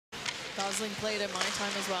Gosling played at my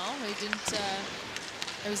time as well. We didn't,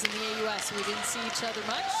 I was in the AUS, so we didn't see each other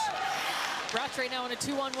much. Rattray now in a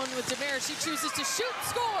 2-on-1 with Demare. She chooses to shoot,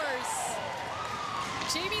 scores!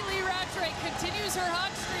 Jamie Lee Rattray continues her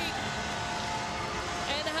hot streak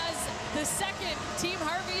and has the second Team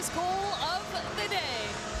Harvey's goal of the day.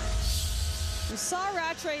 We saw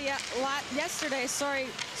Rattray yesterday,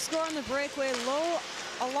 score on the breakaway, low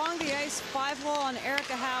along the ice, 5-hole on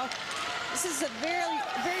Erica Howe. This is a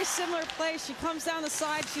very similar play. She comes down the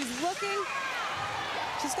side, she's looking,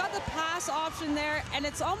 she's got the pass option there, and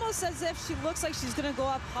it's almost as if she looks like she's gonna go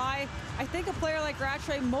up high. I think a player like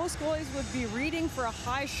Rattray, most goalies would be reading for a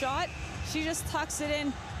high shot. She just tucks it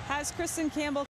in, has Kristen Campbell